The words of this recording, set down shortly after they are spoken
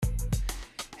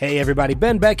Hey everybody,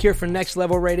 Ben Beck here for Next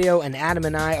Level Radio, and Adam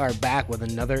and I are back with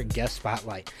another guest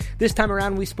spotlight. This time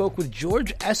around we spoke with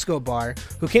George Escobar,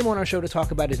 who came on our show to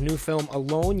talk about his new film,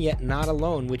 Alone Yet Not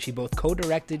Alone, which he both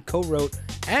co-directed, co-wrote,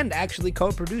 and actually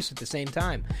co-produced at the same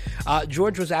time.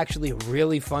 George was actually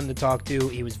really fun to talk to.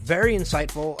 He was very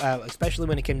insightful, especially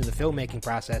when it came to the filmmaking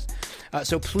process.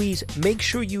 So please make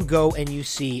sure you go and you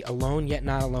see Alone Yet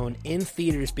Not Alone in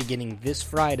theaters beginning this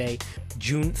Friday,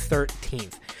 June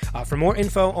 13th. For more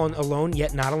info on Alone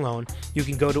Yet Not Alone, you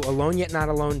can go to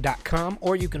aloneyetnotalone.com,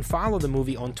 or you can follow the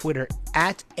movie on Twitter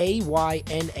at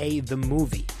AYNA The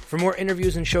Movie. For more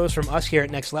interviews and shows from us here at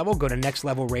Next Level, go to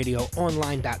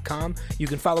nextlevelradioonline.com. You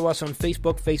can follow us on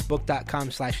Facebook,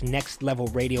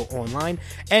 facebook.com/nextlevelradioonline,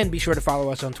 and be sure to follow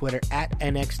us on Twitter at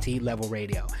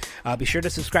NXTLevelRadio. Be sure to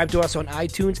subscribe to us on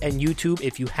iTunes and YouTube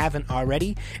if you haven't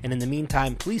already, and in the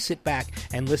meantime, please sit back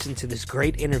and listen to this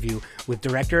great interview with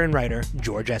director and writer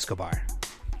George Escobar.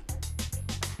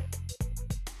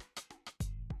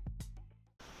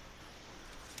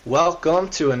 Welcome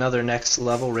to another Next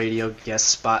Level Radio guest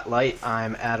spotlight.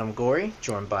 I'm Adam Gorey,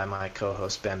 joined by my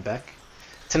co-host Ben Beck.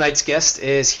 Tonight's guest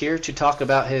is here to talk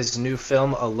about his new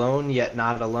film, Alone Yet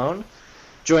Not Alone.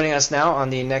 Joining us now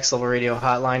on the Next Level Radio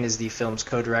hotline is the film's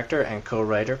co-director and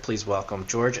co-writer. Please welcome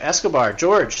George Escobar.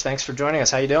 George, thanks for joining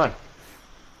us. How you doing?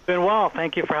 Doing well.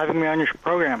 Thank you for having me on your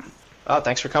program. Oh,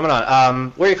 thanks for coming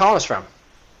on. Where are you calling us from?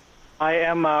 I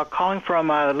am calling from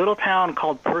a little town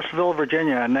called Purcellville,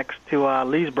 Virginia, next to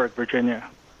Leesburg, Virginia.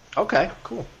 Okay,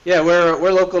 cool. Yeah,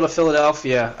 we're local to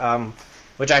Philadelphia,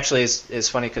 which actually is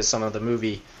funny because some of the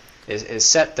movie is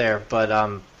set there. But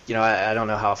I don't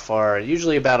know how far.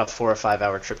 Usually about a 4 or 5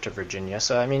 hour trip to Virginia.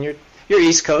 So I mean, you're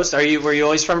East Coast. Were you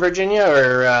always from Virginia,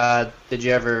 or did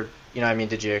you ever?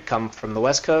 Did you come from the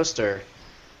West Coast or?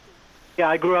 Yeah,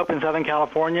 I grew up in Southern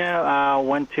California,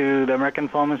 went to the American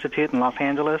Film Institute in Los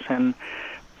Angeles, and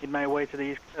made my way to the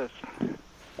East Coast.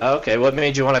 Okay, what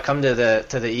made you want to come to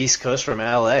the East Coast from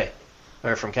LA,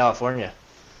 or from California?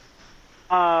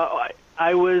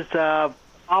 I was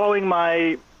following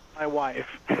my wife.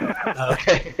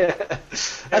 Okay,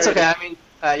 that's okay. I mean,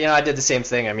 I did the same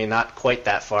thing. I mean, not quite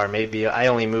that far. Maybe I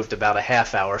only moved about a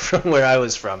half hour from where I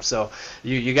was from, so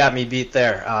you got me beat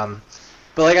there.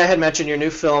 But like I had mentioned, your new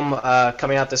film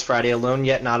coming out this Friday, Alone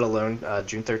Yet Not Alone,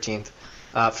 June 13th.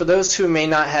 For those who may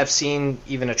not have seen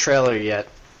even a trailer yet,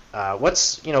 how would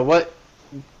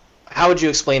you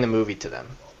explain the movie to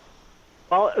them?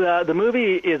 Well, the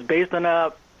movie is based on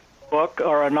a book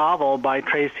or a novel by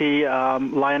Tracy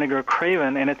Leiniger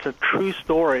Craven, and it's a true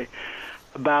story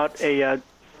about a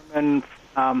German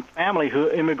family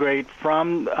who immigrate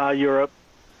from Europe,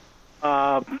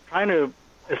 trying to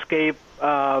escape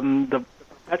the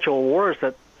perpetual wars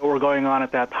that were going on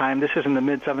at that time. This is in the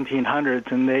mid-1700s,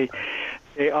 and they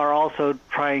are also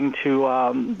trying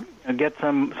to get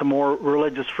some more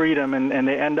religious freedom, and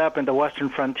they end up in the western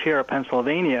frontier of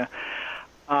Pennsylvania.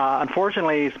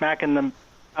 Unfortunately, smack in the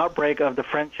outbreak of the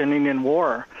French and Indian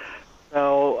War.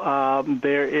 So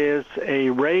there is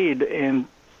a raid in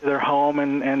their home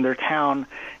and their town,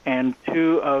 and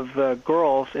two of the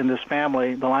girls in this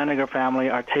family, the Leiniger family,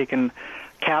 are taken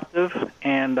captive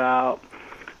and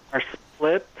are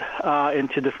split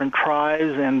into different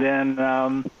tribes, and then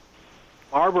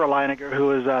Barbara Leiniger,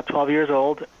 who is 12 years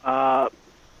old,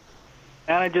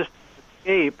 manages to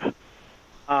escape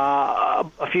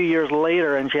a few years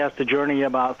later, and she has to journey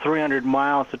about 300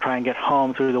 miles to try and get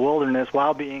home through the wilderness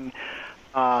while being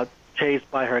chased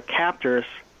by her captors.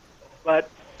 But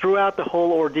throughout the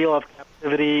whole ordeal of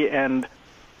captivity and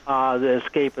the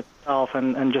escape itself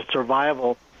and just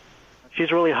survival,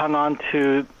 she's really hung on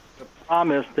to the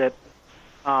promise that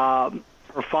her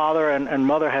father and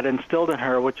mother had instilled in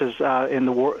her, which is in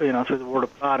the through the Word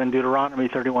of God in Deuteronomy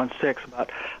 31:6, about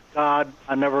God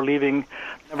never leaving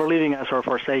us or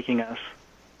forsaking us.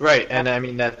 Right, and I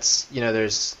mean that's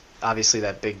there's obviously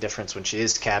that big difference when she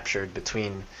is captured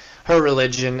between her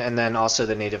religion and then also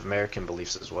the Native American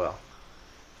beliefs as well.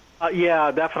 Yeah,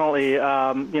 definitely.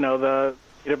 The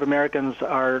Native Americans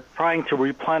are trying to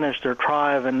replenish their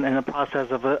tribe, and the process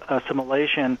of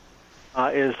assimilation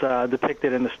is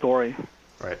depicted in the story.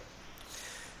 Right.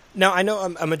 Now, I know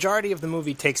a majority of the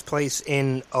movie takes place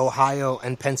in Ohio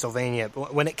and Pennsylvania.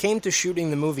 But when it came to shooting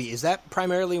the movie, is that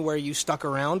primarily where you stuck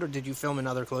around, or did you film in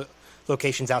other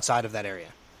locations outside of that area?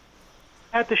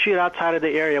 I had to shoot outside of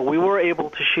the area. We were able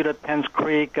to shoot at Penn's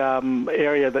Creek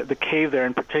area, the cave there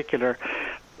in particular.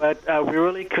 But we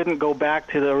really couldn't go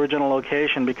back to the original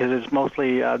location because it's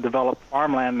mostly developed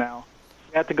farmland now.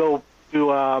 We had to go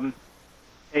to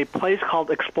a place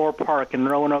called Explore Park in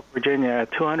Roanoke, Virginia,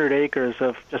 200 acres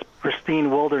of just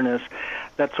pristine wilderness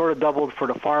that sort of doubled for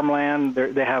the farmland.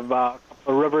 They have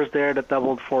rivers there that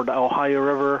doubled for the Ohio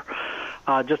River,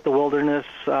 just the wilderness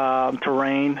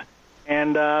terrain.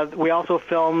 And we also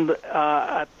filmed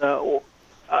at the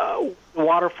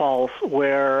waterfalls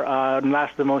where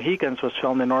Last of the Mohicans was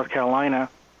filmed in North Carolina.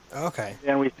 Okay.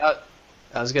 And we.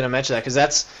 I was going to mention that because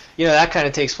that's, that kind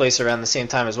of takes place around the same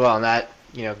time as well, and that,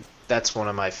 that's one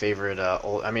of my favorite.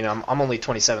 I'm only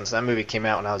 27, so that movie came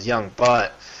out when I was young,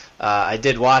 but I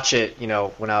did watch it,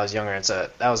 when I was younger.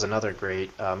 That was another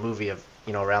great movie of,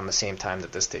 around the same time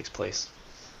that this takes place.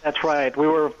 That's right. We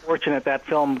were fortunate that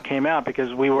film came out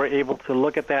because we were able to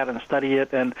look at that and study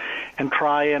it and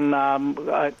try and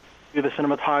do the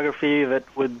cinematography that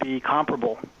would be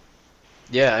comparable.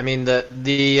 Yeah, I mean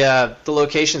the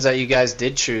locations that you guys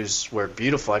did choose were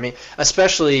beautiful. I mean,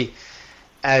 especially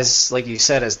as, like you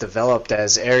said, as developed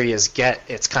as areas get,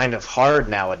 it's kind of hard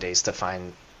nowadays to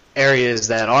find areas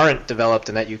that aren't developed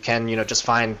and that you can, just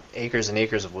find acres and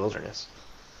acres of wilderness.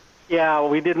 Yeah,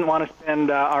 we didn't want to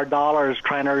spend our dollars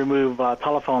trying to remove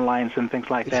telephone lines and things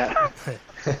like that.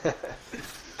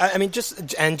 I mean,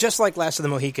 just like Last of the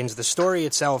Mohicans, the story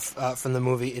itself from the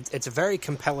movie, it's a very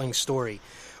compelling story.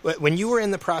 When you were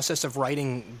in the process of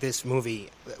writing this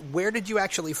movie, where did you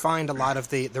actually find a lot of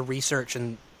the research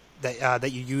and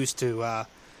that you used to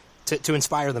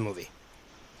inspire the movie?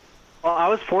 Well, I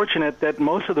was fortunate that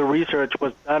most of the research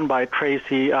was done by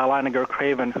Tracy Leiniger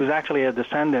Craven, who's actually a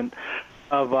descendant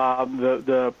of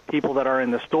the people that are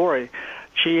in the story.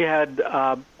 She had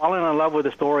fallen in love with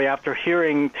the story after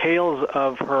hearing tales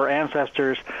of her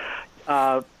ancestors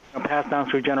passed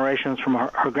down through generations from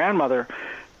her grandmother.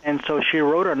 And so she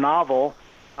wrote a novel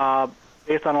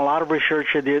based on a lot of research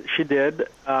she did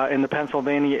in the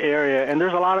Pennsylvania area. And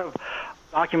there's a lot of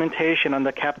documentation on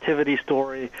the captivity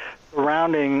story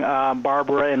surrounding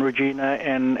Barbara and Regina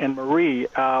and Marie,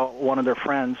 one of their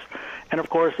friends. And, of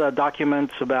course,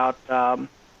 documents about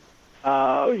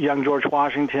young George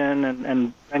Washington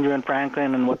and Benjamin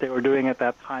Franklin and what they were doing at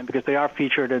that time, because they are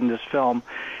featured in this film.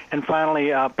 And finally,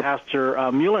 Pastor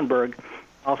Muhlenberg,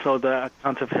 also the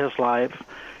account of his life.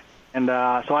 And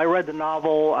so I read the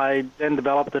novel. I then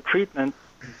developed the treatment.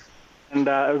 And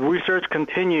research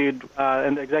continued,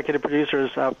 and the executive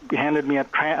producers handed me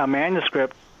a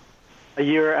manuscript a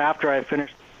year after I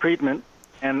finished the treatment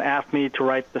and asked me to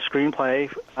write the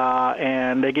screenplay,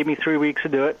 and they gave me 3 weeks to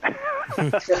do it.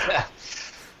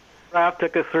 Draft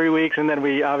took us 3 weeks, and then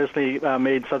we obviously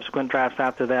made subsequent drafts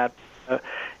after that. It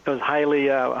was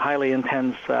highly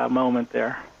intense moment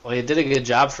there. Well, you did a good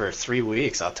job for 3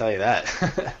 weeks, I'll tell you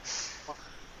that.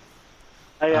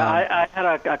 I had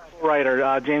a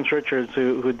co-writer, James Richards,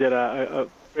 who did a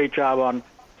great job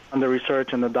on the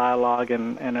research and the dialogue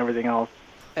and everything else.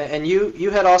 And you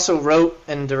had also wrote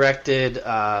and directed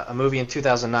a movie in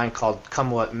 2009 called Come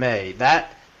What May.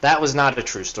 That was not a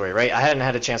true story, right? I hadn't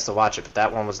had a chance to watch it, but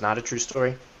that one was not a true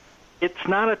story? It's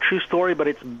not a true story, but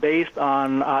it's based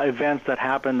on events that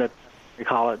happened at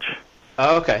college.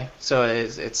 Oh, okay. So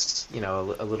it's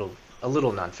a little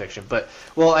nonfiction. But,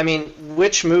 well, I mean,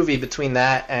 which movie between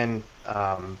that and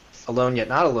Alone Yet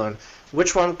Not Alone,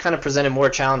 which one kind of presented more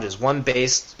challenges? One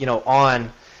based,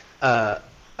 on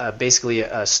basically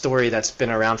a story that's been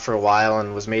around for a while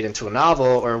and was made into a novel,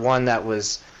 or one that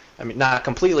was, I mean, not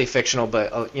completely fictional,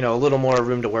 but a little more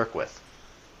room to work with?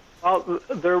 Well,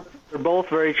 they're both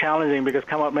very challenging because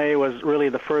Come What May was really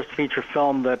the first feature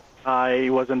film that I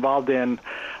was involved in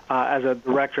as a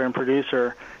director and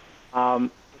producer.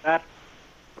 That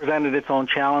presented its own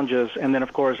challenges, and then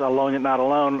of course Alone Yet Not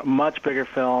Alone, much bigger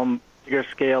film, bigger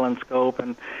scale and scope,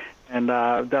 and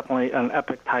definitely an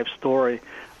epic type story.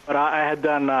 But I had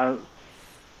done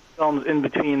films in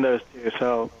between those two,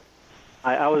 so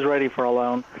I was ready for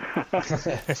Alone.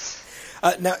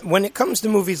 Now, when it comes to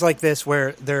movies like this,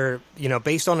 where they're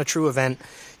based on a true event,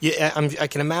 I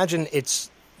can imagine it's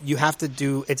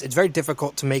very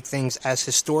difficult to make things as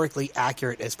historically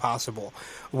accurate as possible.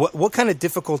 What kind of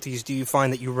difficulties do you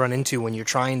find that you run into when you're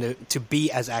trying to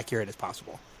be as accurate as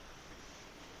possible?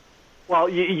 Well,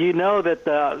 you know that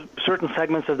certain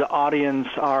segments of the audience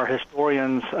are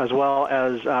historians as well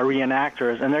as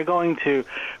reenactors, and they're going to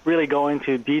really go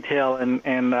into detail and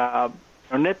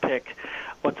nitpick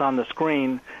what's on the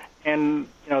screen, and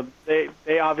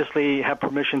they obviously have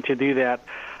permission to do that.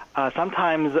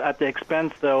 Sometimes at the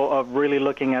expense, though, of really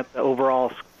looking at the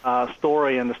overall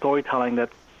story and the storytelling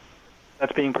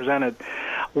that's being presented.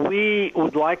 We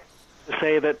would like to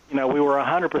say that we were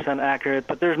 100% accurate,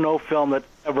 but there's no film that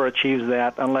ever achieves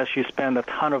that unless you spend a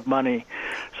ton of money.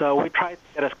 So we try to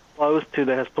get as close to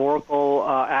the historical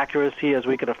accuracy as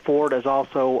we could afford, as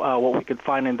also what we could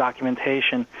find in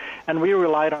documentation. And we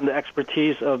relied on the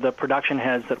expertise of the production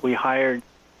heads that we hired,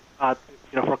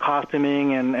 for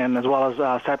costuming and as well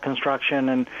as set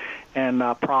construction and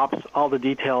props, all the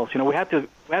details. We had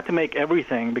to make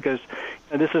everything because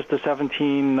this is the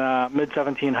mid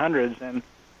 1700s, and you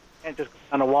can't just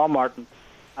go down to Walmart.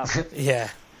 Yeah.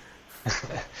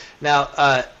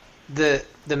 Now,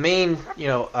 the main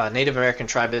Native American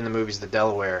tribe in the movie is the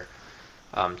Delaware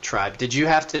tribe. Did you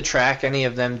have to track any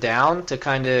of them down to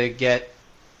kind of get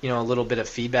a little bit of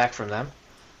feedback from them?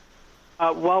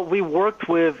 Well, we worked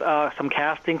with some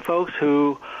casting folks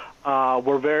who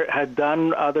had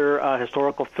done other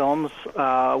historical films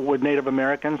with Native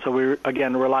Americans, so we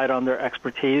again relied on their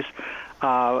expertise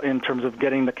in terms of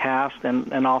getting the cast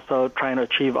and also trying to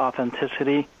achieve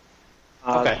authenticity.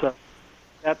 Okay. So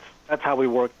that's how we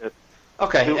worked it.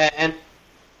 Okay, and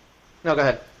no, go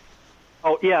ahead.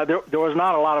 Oh yeah, there was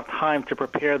not a lot of time to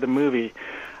prepare the movie.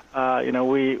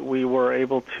 We were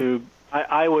able to.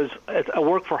 It's a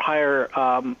work for hire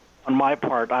on my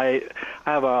part. I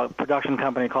have a production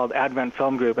company called Advent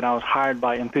Film Group, and I was hired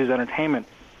by Enthuse Entertainment,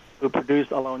 who produced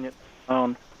Alone Yet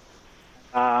Alone.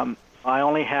 I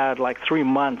only had like 3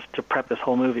 months to prep this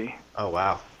whole movie. Oh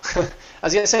wow! I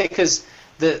was gonna say because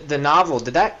the novel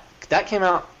that came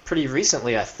out pretty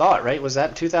recently, I thought, right? Was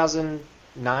that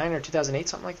 2009 or 2008,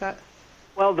 something like that?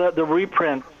 Well, the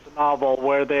reprint of the novel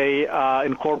where they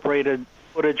incorporated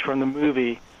footage from the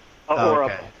movie.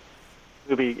 Okay.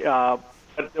 Movie.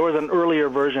 But there was an earlier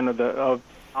version of the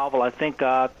novel, I think,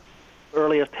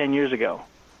 earliest 10 years ago.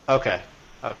 Okay.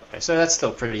 So that's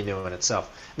still pretty new in itself.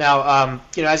 Now,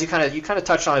 as you kind of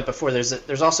touched on it before,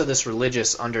 there's also this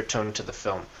religious undertone to the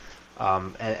film,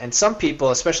 and some people,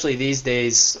 especially these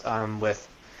days, with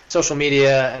social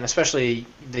media and especially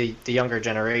the younger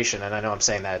generation, and I know I'm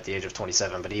saying that at the age of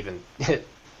 27, but even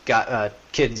got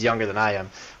kids younger than I am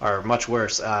are much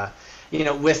worse.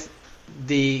 With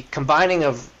the combining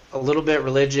of a little bit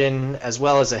religion as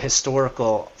well as a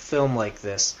historical film like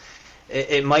this,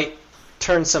 it might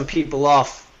turn some people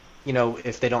off,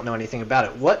 if they don't know anything about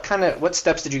it. What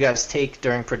steps did you guys take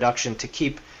during production to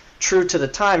keep true to the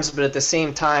times, but at the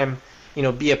same time,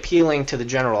 be appealing to the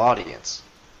general audience?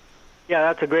 Yeah,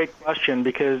 that's a great question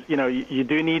because, you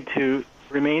do need to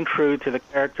remain true to the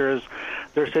characters,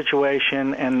 their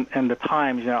situation, and the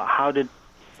times. How did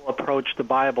people approach the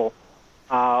Bible?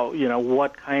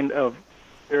 What kind of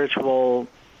spiritual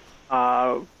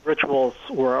rituals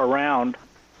were around.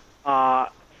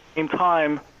 Same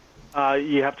time,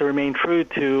 you have to remain true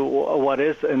to what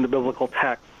is in the biblical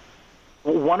text.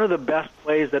 One of the best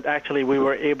ways that actually we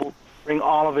were able to bring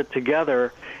all of it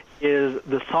together is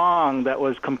the song that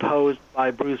was composed by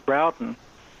Bruce Broughton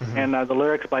and the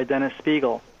lyrics by Dennis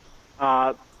Spiegel.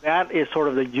 That is sort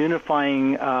of the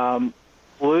unifying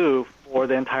glue for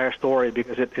the entire story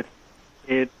because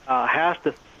it has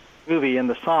the movie in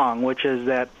the song, which is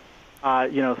that,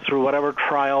 through whatever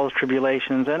trials,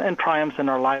 tribulations, and triumphs in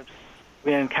our lives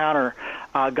we encounter,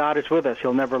 God is with us.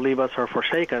 He'll never leave us or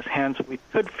forsake us. Hence, we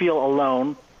could feel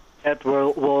alone, yet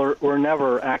we're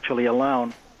never actually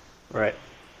alone. Right.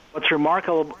 What's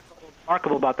remarkable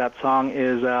about that song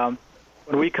is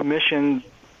when we commissioned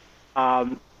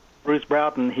Bruce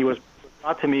Broughton, he was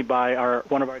brought to me by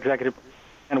one of our executive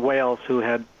producers in Wales, who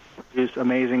had produced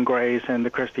Amazing Grace and the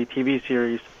Christie TV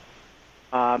series.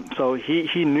 So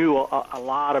he knew a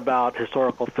lot about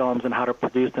historical films and how to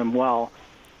produce them well.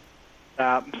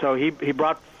 So he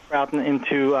brought Broughton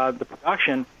into the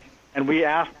production, and we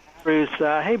asked Bruce,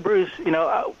 hey, Bruce,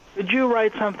 could you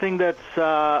write something that's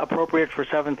appropriate for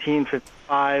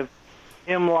 1755,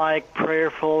 hymn-like,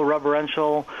 prayerful,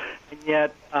 reverential, and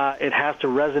yet it has to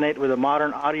resonate with a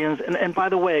modern audience? And by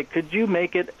the way, could you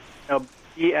make it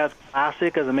be as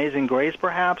classic as Amazing Grace,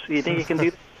 perhaps? Do you think you can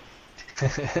do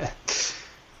that?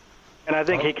 And I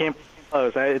think he came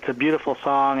close. It's a beautiful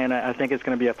song, and I think it's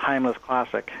going to be a timeless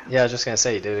classic. Yeah, I was just going to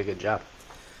say, you did a good job.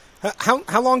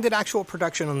 How long did actual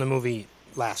production on the movie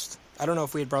last? I don't know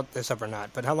if we had brought this up or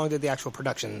not, but how long did the actual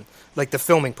production, like the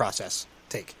filming process,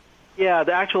 take? Yeah,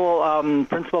 the actual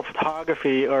principal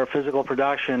photography or physical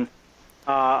production, it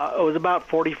was about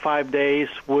 45 days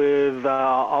with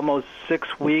almost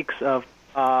 6 weeks of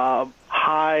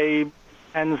high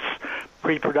intense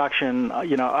pre-production,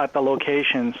 at the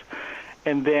locations,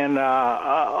 and then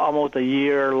almost a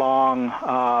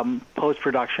year-long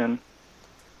post-production.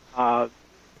 There are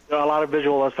a lot of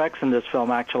visual effects in this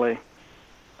film, actually.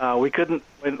 We couldn't,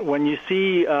 when you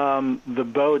see the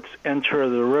boats enter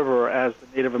the river as the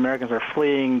Native Americans are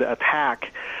fleeing the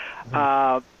attack,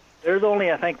 there's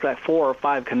only, I think, like 4 or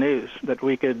 5 canoes that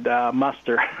we could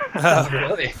muster.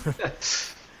 Really?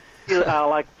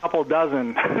 Like a couple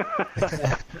dozen.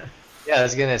 Yeah, I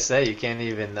was gonna say you can't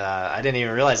even. I didn't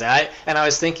even realize that. I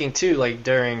was thinking too, like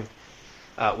during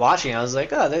watching, I was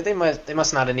like, oh, they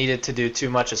must not have needed to do too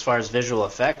much as far as visual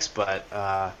effects, but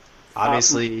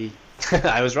obviously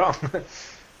I was wrong.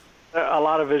 A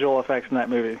lot of visual effects in that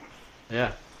movie.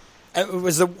 Yeah.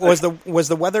 Was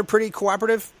the weather pretty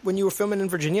cooperative when you were filming in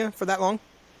Virginia for that long?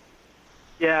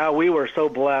 Yeah, we were so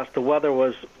blessed. The weather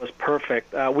was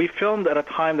perfect. We filmed at a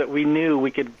time that we knew we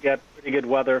could get pretty good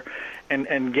weather,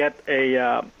 and get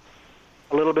a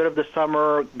little bit of the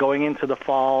summer going into the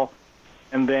fall,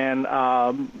 and then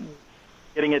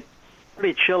getting it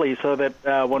pretty chilly, so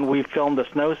that when we filmed the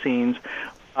snow scenes,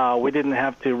 we didn't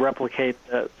have to replicate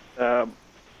the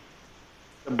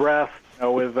breath,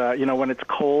 with when it's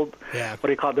cold. Yeah. What do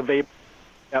you call it? The vapor?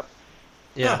 Yep.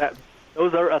 Yeah.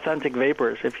 Those are authentic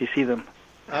vapors if you see them.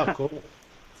 Oh, cool.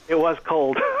 It was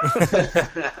cold.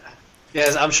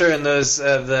 Yes, I'm sure in those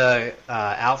the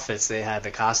outfits they had,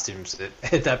 the costumes,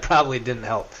 that probably didn't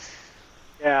help.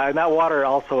 Yeah, and that water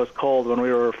also was cold when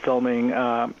we were filming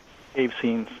cave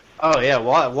scenes. Oh yeah,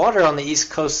 water on the East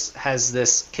Coast has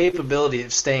this capability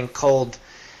of staying cold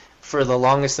for the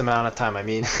longest amount of time. I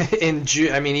mean,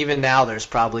 even now there's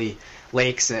probably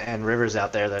lakes and rivers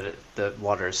out there that the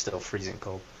water is still freezing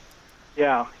cold.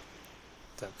 Yeah.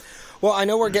 Well, I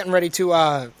know we're getting ready to,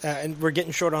 and we're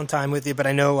getting short on time with you, but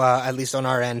I know, at least on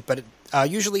our end, but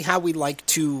usually how we like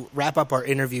to wrap up our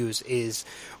interviews is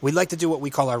we like to do what we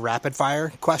call our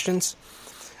rapid-fire questions.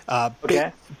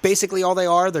 Okay. Basically, all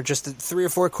they're just 3 or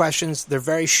 4 questions. They're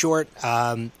very short,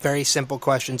 very simple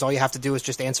questions. All you have to do is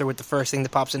just answer with the first thing that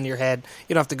pops into your head.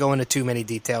 You don't have to go into too many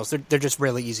details. They're just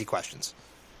really easy questions.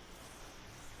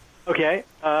 Okay.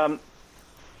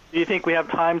 Do you think we have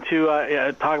time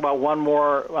to talk about one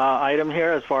more item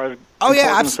here as far as... Oh,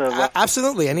 yeah,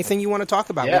 absolutely. Anything you want to talk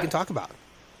about, we can talk about.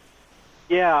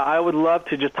 Yeah, I would love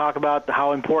to just talk about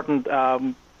how important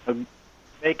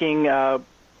making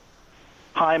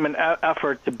time and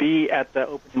effort to be at the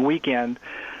opening weekend,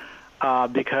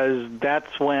 because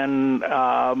that's when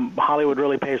Hollywood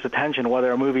really pays attention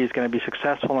whether a movie is going to be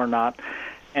successful or not,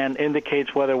 and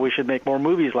indicates whether we should make more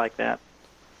movies like that.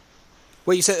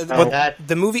 Well, you said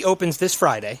the movie opens this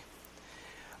Friday.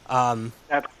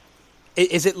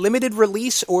 Is it limited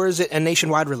release or is it a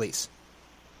nationwide release?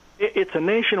 It's a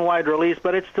nationwide release,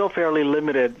 but it's still fairly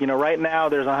limited. Right now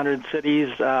there's 100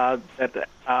 cities that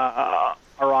are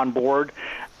on board.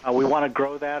 We want to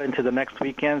grow that into the next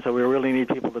weekend, so we really need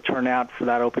people to turn out for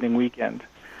that opening weekend.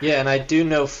 Yeah, and I do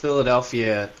know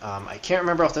Philadelphia. I can't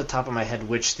remember off the top of my head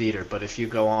which theater, but if you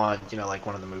go on, like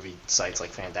one of the movie sites like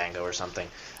Fandango or something,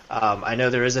 I know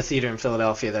there is a theater in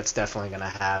Philadelphia that's definitely going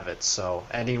to have it. So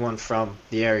anyone from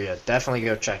the area, definitely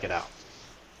go check it out.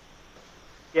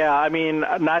 Yeah, I mean,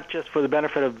 not just for the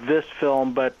benefit of this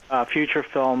film, but future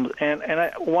films. And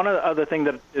one other thing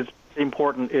that is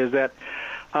important is that,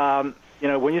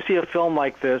 when you see a film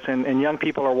like this and young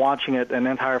people are watching it and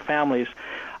entire families,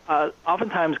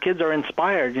 oftentimes kids are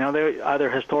inspired. They either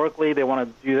historically they want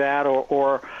to do that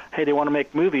or hey, they want to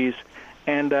make movies.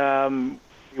 And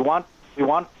we want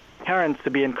parents to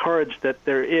be encouraged that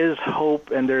there is hope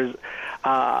and there's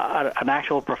an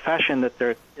actual profession that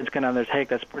their kids can undertake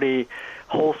that's pretty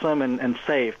wholesome and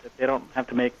safe, that they don't have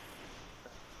to make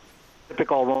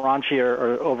typical raunchy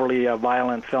or overly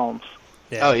violent films.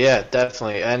 Yeah. Oh, yeah,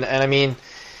 definitely. And I mean,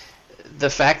 the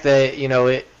fact that,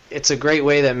 it's a great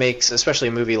way that makes, especially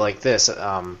a movie like this,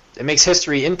 it makes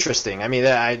history interesting. I mean,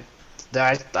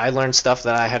 I learned stuff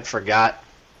that I had forgot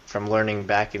from learning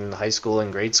back in high school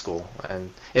and grade school.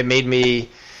 And it made me,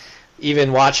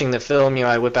 even watching the film,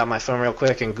 I whip out my phone real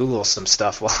quick and Google some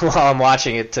stuff while I'm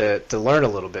watching it to learn a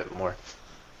little bit more.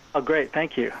 Oh, great.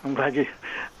 Thank you. I'm glad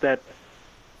that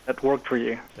worked for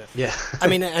you. Yeah. I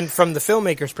mean, and from the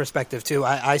filmmaker's perspective, too,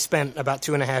 I spent about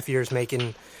 2.5 years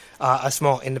making a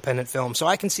small independent film. So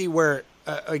I can see where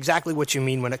exactly what you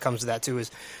mean when it comes to that, too,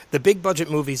 is the big budget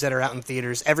movies that are out in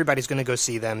theaters, everybody's going to go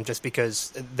see them just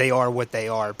because they are what they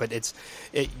are. But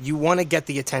you want to get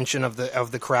the attention of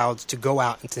the crowds to go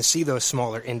out and to see those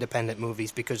smaller independent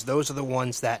movies, because those are a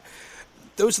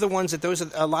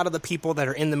lot of the people that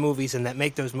are in the movies and that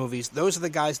make those movies, those are the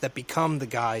guys that become the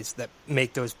guys that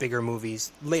make those bigger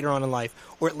movies later on in life,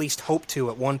 or at least hope to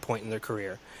at one point in their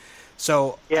career.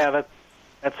 So yeah,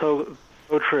 that's so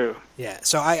So true. Yeah,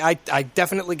 so I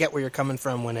definitely get where you're coming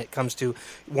from when it comes to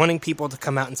wanting people to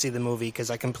come out and see the movie,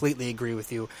 because I completely agree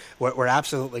with you. We're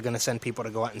absolutely going to send people to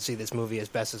go out and see this movie as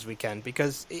best as we can,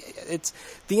 because it's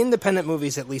the independent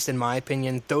movies, at least in my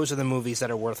opinion, those are the movies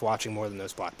that are worth watching more than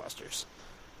those blockbusters.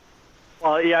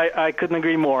 Well, yeah, I couldn't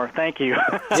agree more. Thank you.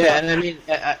 Yeah, and I mean,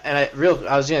 I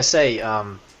was going to say,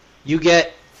 you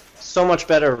get so much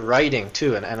better writing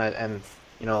too, and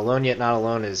you know, Alone Yet Not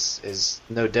Alone is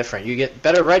no different. You get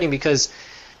better writing because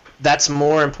that's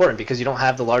more important, because you don't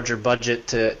have the larger budget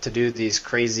to do these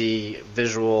crazy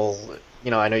visual,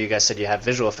 you know, I know you guys said you have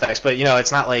visual effects, but, you know,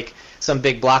 it's not like some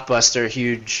big blockbuster,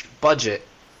 huge budget,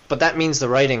 but that means the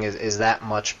writing is that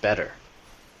much better.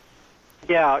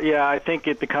 Yeah, I think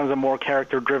it becomes a more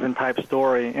character-driven type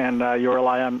story, and you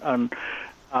rely on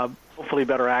hopefully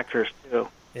better actors, too.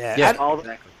 Yeah,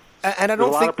 exactly. And I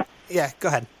don't think... Yeah, go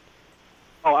ahead.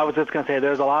 Oh, I was just going to say,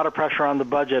 there's a lot of pressure on the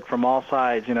budget from all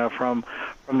sides, you know, from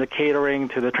the catering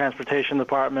to the transportation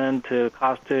department to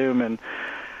costume, and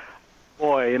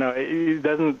boy, you know, it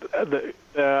doesn't. The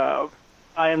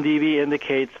IMDb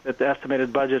indicates that the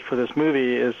estimated budget for this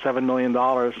movie is $7 million,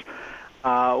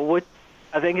 which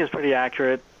I think is pretty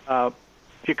accurate. If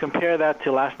you compare that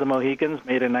to Last of the Mohicans,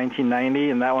 made in 1990,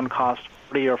 and that one cost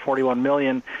 40 or 41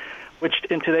 million, which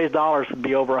in today's dollars would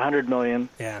be over 100 million.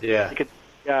 Yeah. You could,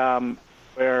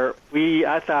 where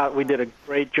I thought we did a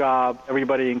great job,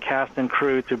 everybody in cast and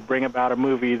crew, to bring about a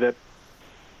movie that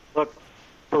looked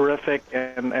terrific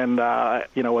and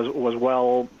you know, was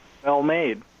well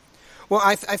made. Well,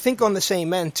 I think on the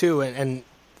same end too, and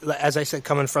as I said,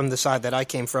 coming from the side that I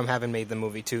came from, having made the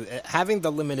movie too, having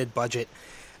the limited budget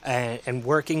and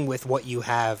working with what you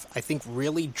have, I think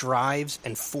really drives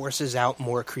and forces out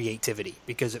more creativity,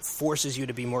 because it forces you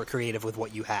to be more creative with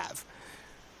what you have.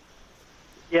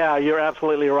 Yeah, you're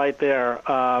absolutely right there.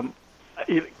 Let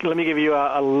me give you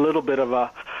a little bit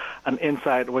of an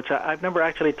insight, which I've never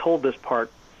actually told this part.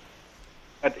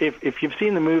 But if you've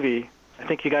seen the movie, I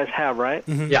think you guys have, right?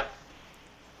 Mm-hmm. Yeah.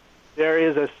 There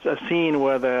is a scene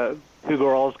where the two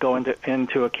girls go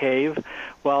into a cave.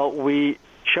 Well, we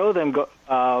show them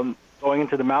going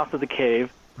into the mouth of the cave.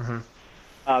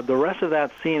 Mm-hmm. The rest of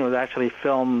that scene was actually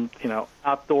filmed, you know,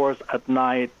 outdoors at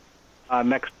night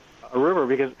next to a river,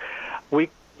 because we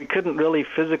couldn't really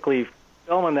physically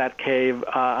film in that cave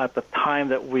at the time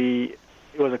that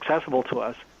it was accessible to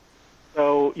us.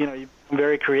 So, you know, you're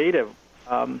very creative,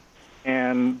 but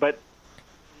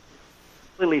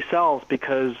completely sells,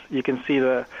 because you can see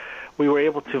we were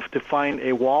able to find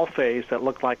a wall face that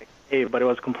looked like a cave, but it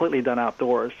was completely done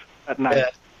outdoors at night. Yeah,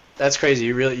 that's crazy.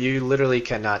 You literally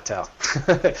cannot tell.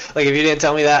 Like, if you didn't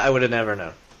tell me that, I would have never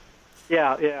known.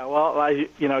 Yeah. Well,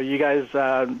 you know, you guys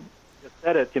just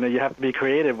said it. You know, you have to be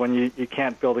creative when you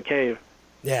can't build a cave.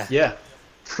 Yeah.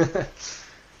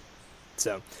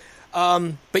 So,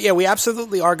 but yeah, we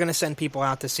absolutely are going to send people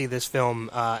out to see this film.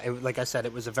 Like I said,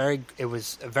 it was a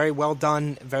very well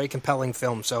done, very compelling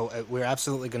film. So we're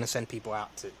absolutely going to send people out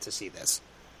to see this.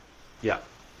 Yeah.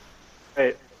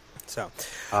 Great. So,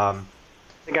 I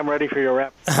think I'm ready for your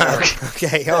wrap.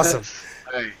 Okay, awesome.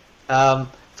 All right.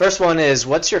 First one is,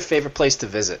 what's your favorite place to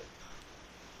visit?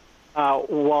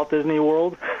 Walt Disney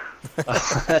World.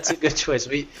 That's a good choice.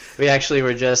 We actually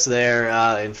were just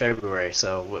there in February,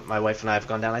 so my wife and I have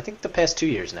gone down, I think, the past 2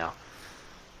 years now.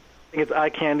 I think it's eye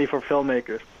candy for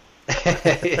filmmakers.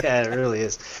 Yeah, it really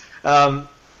is.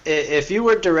 If you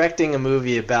were directing a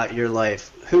movie about your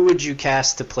life, who would you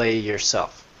cast to play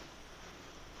yourself?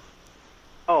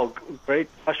 Oh, great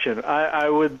question. I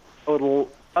would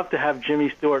love to have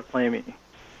Jimmy Stewart play me.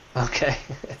 Okay.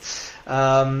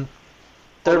 Third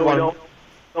one.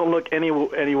 Don't look any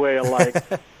way alike.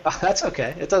 Oh, that's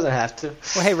okay. It doesn't have to.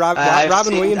 Well, hey,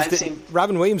 Robin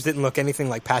Williams didn't look anything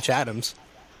like Patch Adams.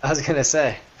 I was gonna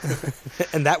say.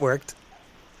 And that worked.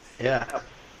 Yeah.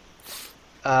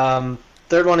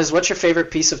 Third one is, what's your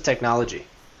favorite piece of technology?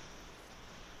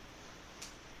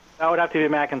 That would have to be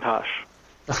Macintosh.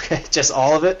 Okay, just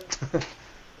all of it?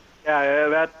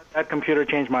 Yeah, that computer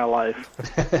changed my life.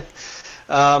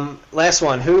 Last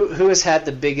one. Who has had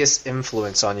the biggest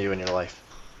influence on you in your life?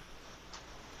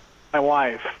 My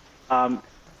wife. The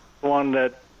one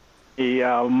that is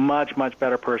a much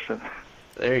better person.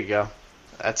 There you go.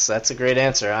 That's a great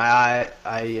answer. I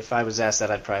if I was asked that,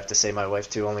 I'd probably have to say my wife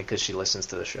too, only because she listens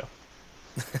to the show.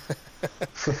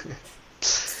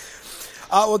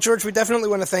 Well, George, we definitely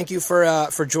want to thank you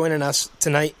for joining us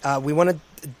tonight. We want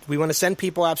to to send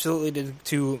people absolutely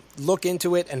to look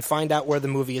into it and find out where the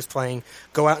movie is playing.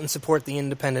 Go out and support the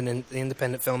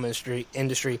independent film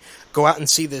industry. Go out and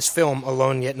see this film,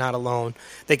 Alone Yet Not Alone.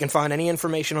 They can find any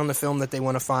information on the film that they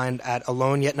want to find at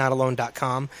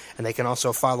aloneyetnotalone.com, and they can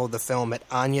also follow the film at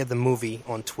Anya the Movie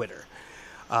on Twitter.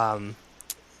 And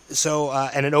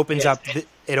it opens up.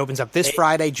 It opens up this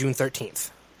Friday, June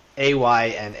 13th.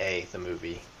 AYNA, the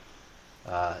movie.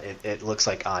 It looks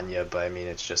like Anya, but I mean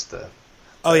it's just the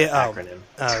acronym.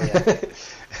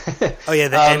 The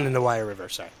N and the Y are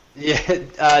reversed. Sorry.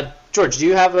 Yeah, George, do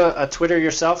you have a Twitter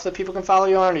yourself that people can follow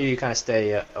you on, or do you kind of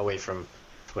stay away from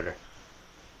Twitter?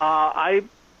 I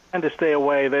tend to stay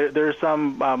away. There's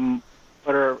some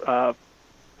Twitter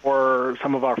for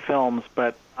some of our films,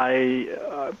 but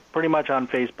I pretty much on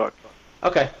Facebook.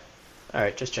 Okay. All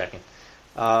right, just checking.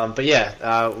 But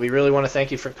yeah, we really want to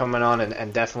thank you for coming on,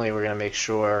 and definitely we're going to make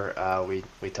sure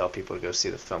we tell people to go see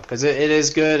the film, because it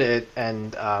is good.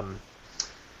 And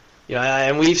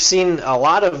we've seen a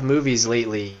lot of movies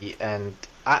lately, and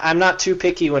I'm not too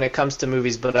picky when it comes to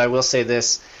movies, but I will say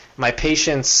this: my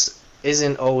patience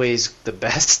isn't always the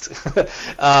best,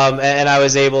 and I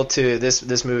was able to.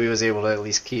 This movie was able to at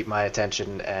least keep my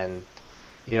attention, and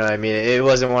you know what I mean? It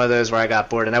wasn't one of those where I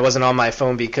got bored, and I wasn't on my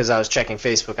phone because I was checking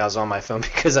Facebook. I was on my phone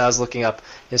because I was looking up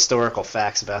historical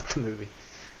facts about the movie.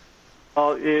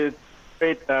 Well, it's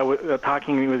great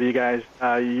talking with you guys.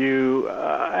 You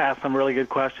asked some really good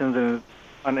questions in a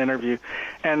fun interview.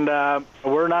 And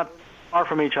we're not far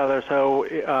from each other, so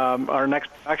our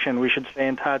next production, we should stay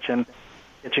in touch and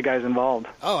get you guys involved.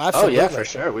 Oh, absolutely. Oh, yeah, for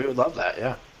sure. We would love that,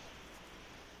 yeah.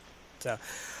 So...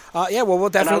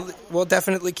 we'll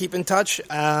definitely keep in touch.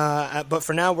 But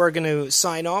for now, we're going to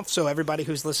sign off. So everybody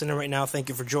who's listening right now, thank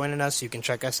you for joining us. You can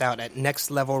check us out at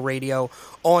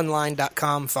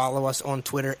nextlevelradioonline.com. Follow us on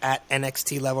Twitter at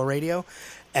NXTLevelRadio.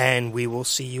 And we will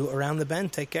see you around the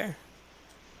bend. Take care.